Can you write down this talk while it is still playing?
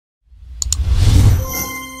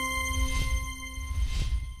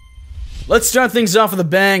Let's start things off with a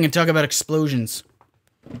bang and talk about explosions.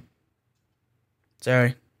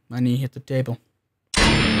 Sorry, my knee hit the table.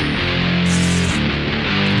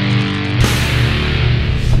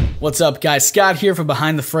 What's up, guys? Scott here for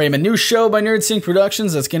Behind the Frame, a new show by NerdSync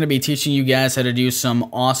Productions that's going to be teaching you guys how to do some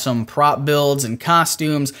awesome prop builds and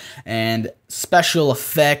costumes and special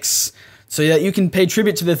effects so that you can pay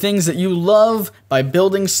tribute to the things that you love by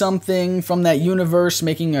building something from that universe,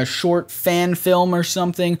 making a short fan film or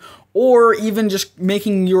something, or even just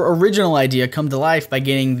making your original idea come to life by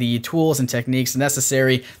getting the tools and techniques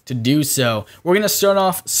necessary to do so. We're going to start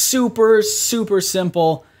off super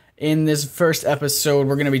simple. In this first episode,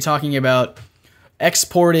 we're going to be talking about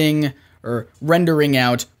exporting or rendering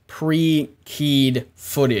out pre-keyed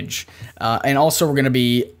footage. And also we're going to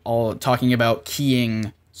be talking about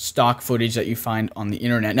keying stock footage that you find on the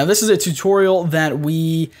internet. Now, this is a tutorial that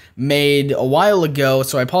we made a while ago,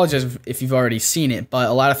 so I apologize if you've already seen it, but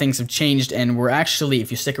a lot of things have changed, and we're actually, if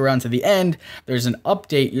you stick around to the end, there's an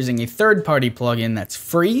update using a third-party plugin that's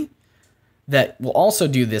free that will also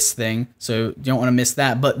do this thing, so you don't want to miss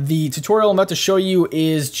that. But the tutorial I'm about to show you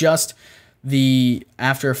is just the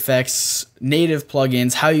After Effects native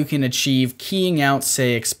plugins, how you can achieve keying out,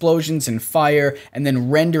 say, explosions and fire, and then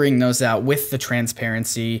rendering those out with the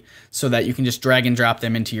transparency so that you can just drag and drop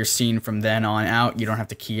them into your scene from then on out. You don't have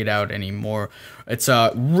to key it out anymore. It's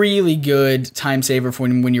a really good time saver for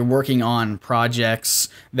when you're working on projects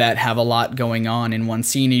that have a lot going on in one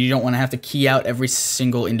scene, and you don't want to have to key out every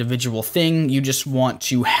single individual thing. You just want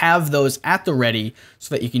to have those at the ready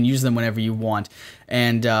so that you can use them whenever you want.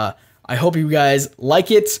 And I hope you guys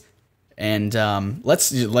like it, and let's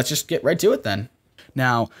just get right to it then.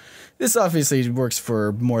 Now, this obviously works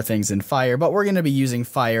for more things than fire, but we're going to be using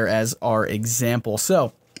fire as our example.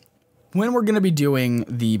 So, when we're going to be doing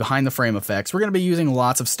the behind the frame effects, we're going to be using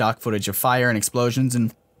lots of stock footage of fire and explosions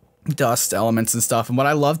and dust elements and stuff. And what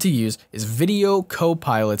I love to use is Video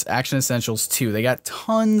Copilot's Action Essentials 2. They got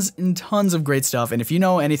tons and tons of great stuff. And if you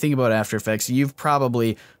know anything about After Effects, you've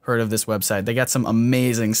probably heard of this website. They got some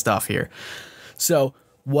amazing stuff here. So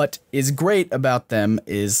what is great about them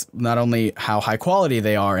is not only how high quality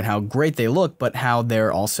they are and how great they look, but how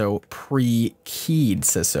they're also pre-keyed,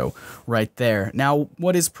 says so right there. Now,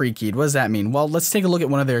 what is pre-keyed? What does that mean? Well, let's take a look at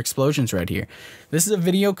one of their explosions right here. This is a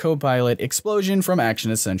Video Copilot explosion from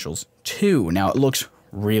Action Essentials 2. Now, it looks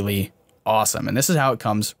really awesome, and this is how it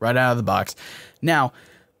comes right out of the box. Now,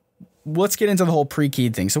 let's get into the whole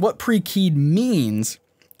pre-keyed thing. So what pre-keyed means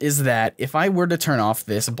is that if I were to turn off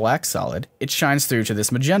this black solid, it shines through to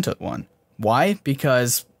this magenta one. Why?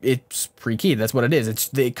 Because it's pre-keyed. That's what it is.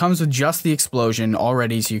 It comes with just the explosion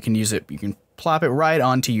already, so you can use it. You can plop it right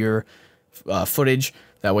onto your footage.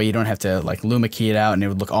 That way you don't have to like Luma key it out and it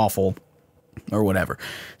would look awful or whatever.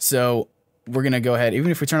 So we're going to go ahead. Even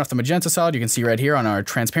if we turn off the magenta solid, you can see right here on our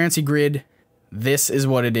transparency grid, this is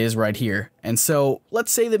what it is right here. And so let's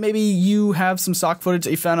say that maybe you have some stock footage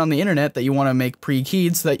that you found on the internet that you want to make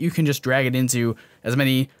pre-keyed so that you can just drag it into as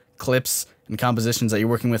many clips and compositions that you're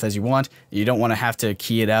working with as you want. You don't want to have to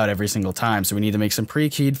key it out every single time. So we need to make some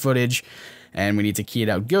pre-keyed footage, and we need to key it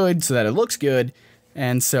out good so that it looks good.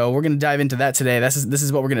 And so we're going to dive into that today. This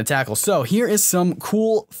is what we're going to tackle. So here is some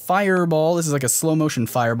cool fireball. This is like a slow motion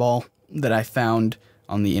fireball that I found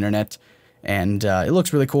on the internet, and it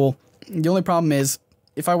looks really cool. The only problem is,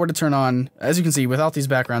 if I were to turn on, as you can see, without these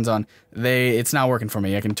backgrounds on, it's not working for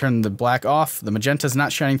me. I can turn the black off. The magenta's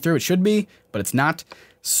not shining through. It should be, but it's not.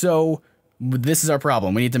 So this is our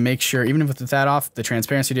problem. We need to make sure, even with that off, the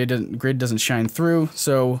transparency grid doesn't shine through.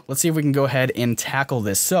 So let's see if we can go ahead and tackle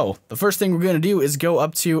this. So the first thing we're going to do is go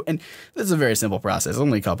up to, and this is a very simple process,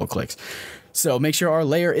 only a couple clicks. So make sure our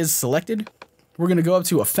layer is selected. We're going to go up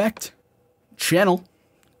to Effect, Channel,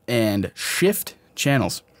 and Shift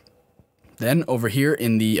Channels. Then over here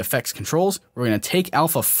in the effects controls, we're going to take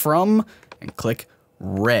alpha from and click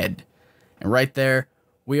red. And right there,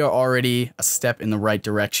 we are already a step in the right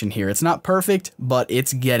direction here. It's not perfect, but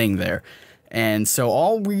it's getting there. And so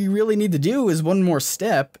all we really need to do is one more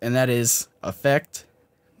step, and that is effect,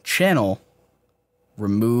 channel,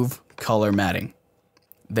 remove color matting.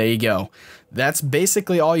 There you go. That's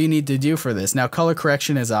basically all you need to do for this. Now, color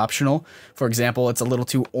correction is optional. For example, it's a little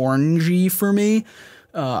too orangey for me.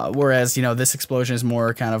 Whereas, you know, this explosion is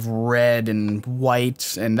more kind of red and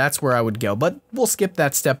white, and that's where I would go. But we'll skip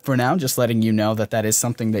that step for now, just letting you know that that is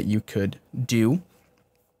something that you could do.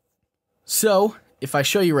 So, if I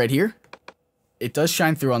show you right here, it does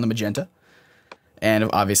shine through on the magenta. And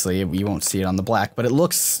obviously, you won't see it on the black, but it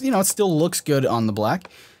looks, you know, it still looks good on the black.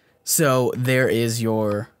 So, there is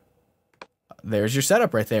your there's your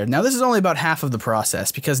setup right there. Now this is only about half of the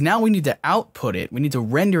process, because now we need to output it. We need to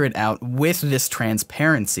render it out with this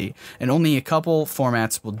transparency, and only a couple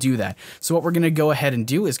formats will do that. So what we're going to go ahead and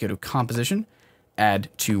do is go to Composition, add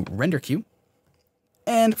to Render Queue,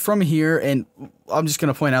 and from here, and I'm just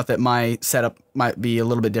going to point out that my setup might be a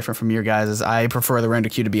little bit different from your guys'. I prefer the render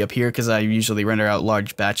queue to be up here because I usually render out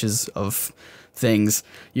large batches of things.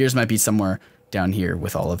 Yours might be somewhere down here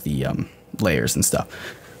with all of the layers and stuff.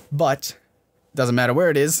 But doesn't matter where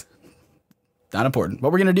it is, not important.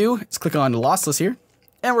 What we're going to do is click on Lossless here,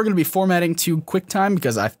 and we're going to be formatting to QuickTime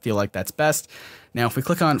because I feel like that's best. Now, if we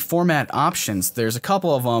click on Format Options, there's a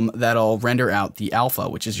couple of them that'll render out the alpha,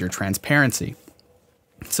 which is your transparency.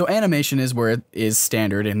 So animation is where it is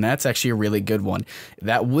standard, and that's actually a really good one.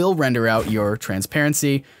 That will render out your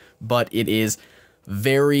transparency, but it is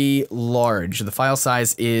very large. The file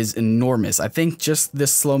size is enormous. I think just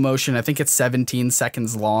this slow motion, I think it's 17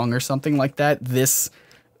 seconds long or something like that. This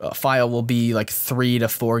file will be like 3 to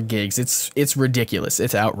 4 gigs. It's ridiculous.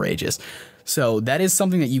 It's outrageous. So that is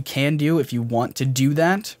something that you can do if you want to do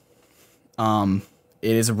that. It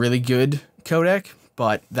is a really good codec,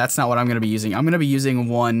 but that's not what I'm going to be using. I'm going to be using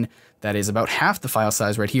one that is about half the file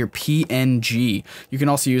size right here, PNG. You can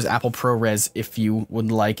also use Apple ProRes if you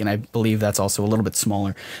would like, and I believe that's also a little bit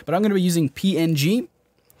smaller. But I'm going to be using PNG,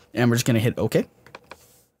 and we're just going to hit OK.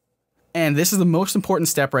 And this is the most important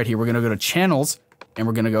step right here. We're going to go to Channels, and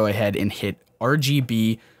we're going to go ahead and hit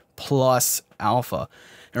RGB plus alpha.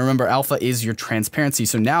 And remember, alpha is your transparency.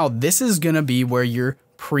 So now this is going to be where your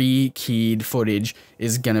pre-keyed footage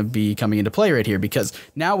is going to be coming into play right here, because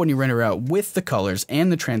now when you render out with the colors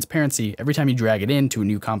and the transparency, every time you drag it into a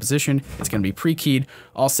new composition, it's going to be pre-keyed,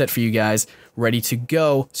 all set for you guys, ready to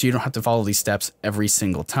go, so you don't have to follow these steps every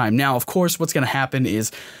single time. Now, of course, what's going to happen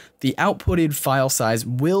is the outputted file size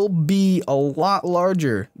will be a lot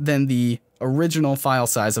larger than the original file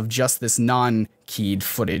size of just this non-keyed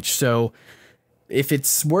footage. So if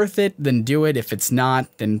it's worth it, then do it. If it's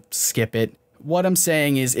not, then skip it. What I'm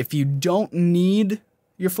saying is, if you don't need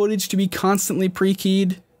your footage to be constantly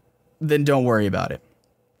pre-keyed, then don't worry about it.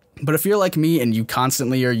 But if you're like me and you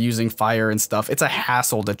constantly are using Fire and stuff, it's a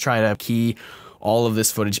hassle to try to key all of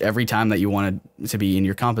this footage every time that you want it to be in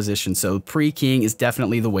your composition. So pre-keying is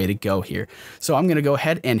definitely the way to go here. So I'm going to go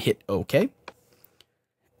ahead and hit OK.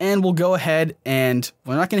 And we'll go ahead and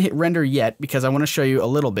we're not going to hit render yet because I want to show you a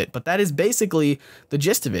little bit, but that is basically the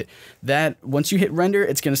gist of it. That once you hit render,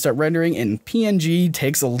 it's going to start rendering, and PNG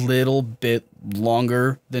takes a little bit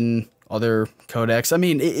longer than other codecs. I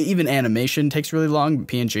mean, even animation takes really long, but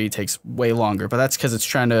PNG takes way longer, but that's because it's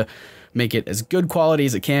trying to make it as good quality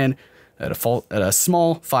as it can at a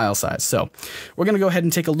small file size. So we're going to go ahead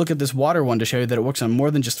and take a look at this water one to show you that it works on more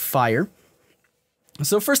than just fire.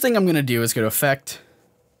 So first thing I'm going to do is go to Effect,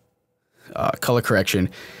 Color Correction,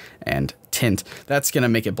 and Tint. That's going to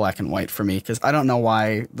make it black and white for me, because I don't know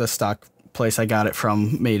why the stock place I got it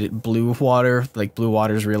from made it blue water, like blue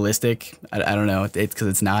water is realistic. I don't know, it's because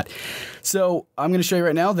it's not. So I'm going to show you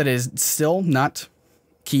right now that it is still not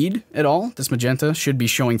keyed at all. This magenta should be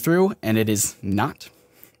showing through, and it is not.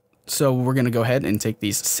 So we're going to go ahead and take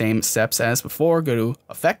these same steps as before. Go to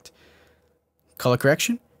Effect, Color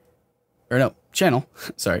Correction, or no, Channel,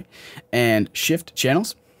 sorry, and Shift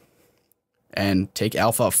Channels, and take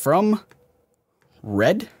alpha from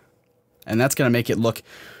red, and that's going to make it look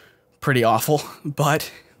pretty awful,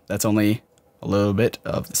 but that's only a little bit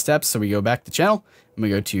of the steps. So we go back to Channel, and we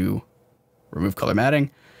go to Remove Color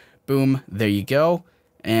Matting. Boom, there you go.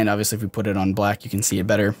 And obviously if we put it on black, you can see it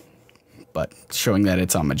better, but showing that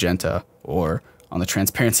it's on magenta or on the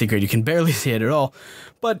transparency grid, you can barely see it at all.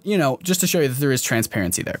 But, you know, just to show you that there is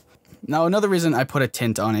transparency there. Now, another reason I put a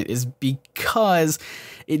tint on it is because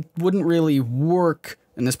it wouldn't really work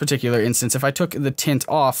in this particular instance. If I took the tint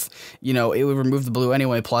off, you know, it would remove the blue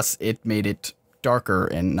anyway, plus it made it darker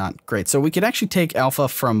and not great. So we could actually take alpha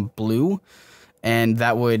from blue, and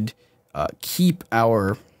that would keep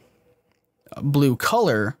our blue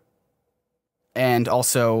color and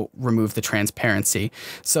also remove the transparency.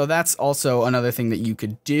 So that's also another thing that you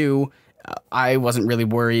could do. I wasn't really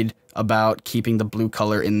worried about keeping the blue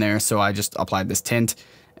color in there, so I just applied this tint,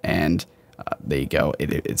 and there you go.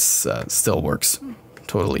 It still works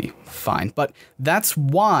totally fine. But that's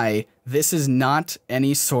why this is not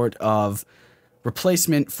any sort of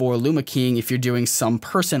replacement for luma keying if you're doing some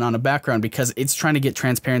person on a background, because it's trying to get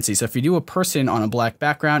transparency. So if you do a person on a black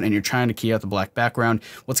background and you're trying to key out the black background,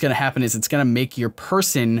 what's going to happen is it's going to make your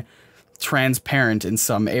person transparent in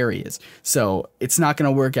some areas. So it's not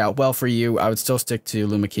going to work out well for you. I would still stick to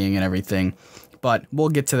luma keying and everything, but we'll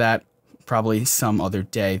get to that probably some other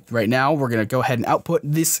day. Right now, we're going to go ahead and output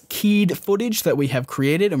this keyed footage that we have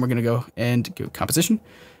created, and we're going to go and go composition,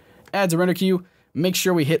 add to render queue, make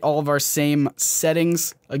sure we hit all of our same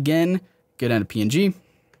settings again, go down to PNG,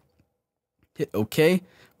 hit OK.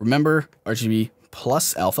 Remember, RGB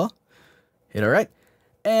plus alpha, hit all right.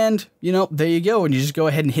 And, you know, there you go. And you just go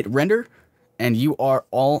ahead and hit render, and you are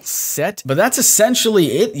all set. But that's essentially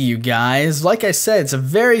it, you guys. Like I said, it's a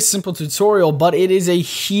very simple tutorial, but it is a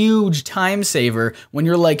huge time saver when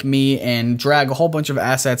you're like me and drag a whole bunch of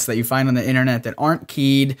assets that you find on the internet that aren't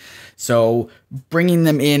keyed. So bringing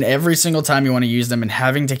them in every single time you want to use them and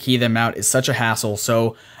having to key them out is such a hassle.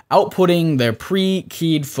 So outputting their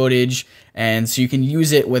pre-keyed footage, and so you can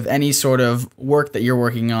use it with any sort of work that you're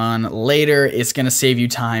working on later, it's going to save you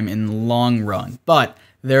time in the long run. But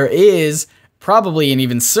there is probably an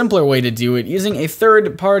even simpler way to do it using a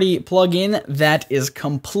third-party plugin that is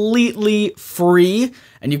completely free,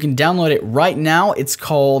 and you can download it right now. It's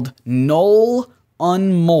called Null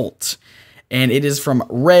Unmult, and it is from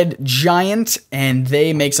Red Giant, and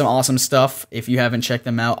they make some awesome stuff. If you haven't checked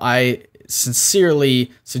them out, I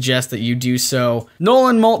sincerely suggest that you do so. Null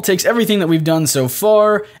Unmult takes everything that we've done so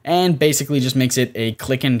far and basically just makes it a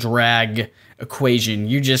click and drag equation.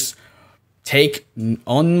 You just take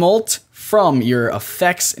Unmult from your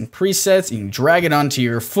effects and presets, you can drag it onto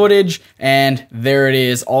your footage, and there it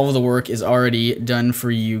is. All of the work is already done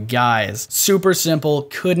for you guys. Super simple,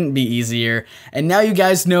 couldn't be easier. And now you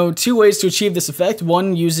guys know two ways to achieve this effect,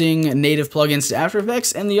 one using native plugins to After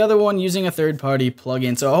Effects, and the other one using a third-party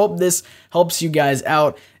plugin. So I hope this helps you guys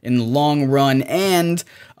out in the long run, and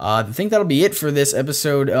I think that'll be it for this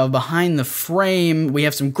episode of Behind the Frame. We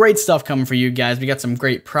have some great stuff coming for you guys. We got some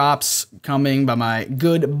great props coming by my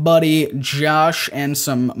good buddy Josh, and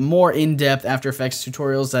some more in-depth After Effects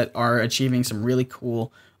tutorials that are achieving some really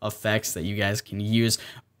cool effects that you guys can use.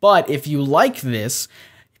 But if you like this,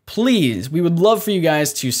 please, we would love for you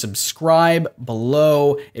guys to subscribe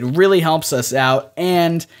below. It really helps us out,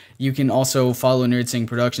 and you can also follow NerdSync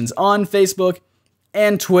Productions on Facebook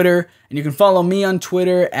and Twitter, and you can follow me on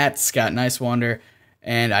Twitter at ScottNicewander.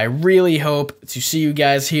 And I really hope to see you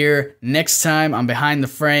guys here next time on Behind the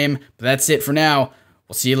Frame. But that's it for now.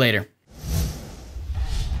 We'll see you later.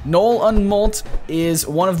 Null Unmult is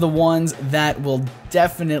one of the ones that will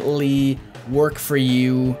definitely work for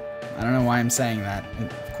you. I don't know why I'm saying that.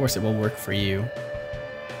 Of course it will work for you.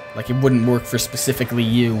 Like it wouldn't work for specifically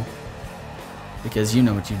you, because you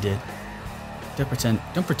know what you did. Don't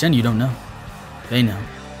pretend you don't know. They know.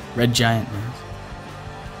 Red Giant knows.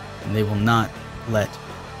 And they will not let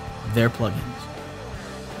their plugins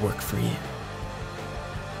work for you.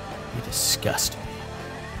 You disgust me.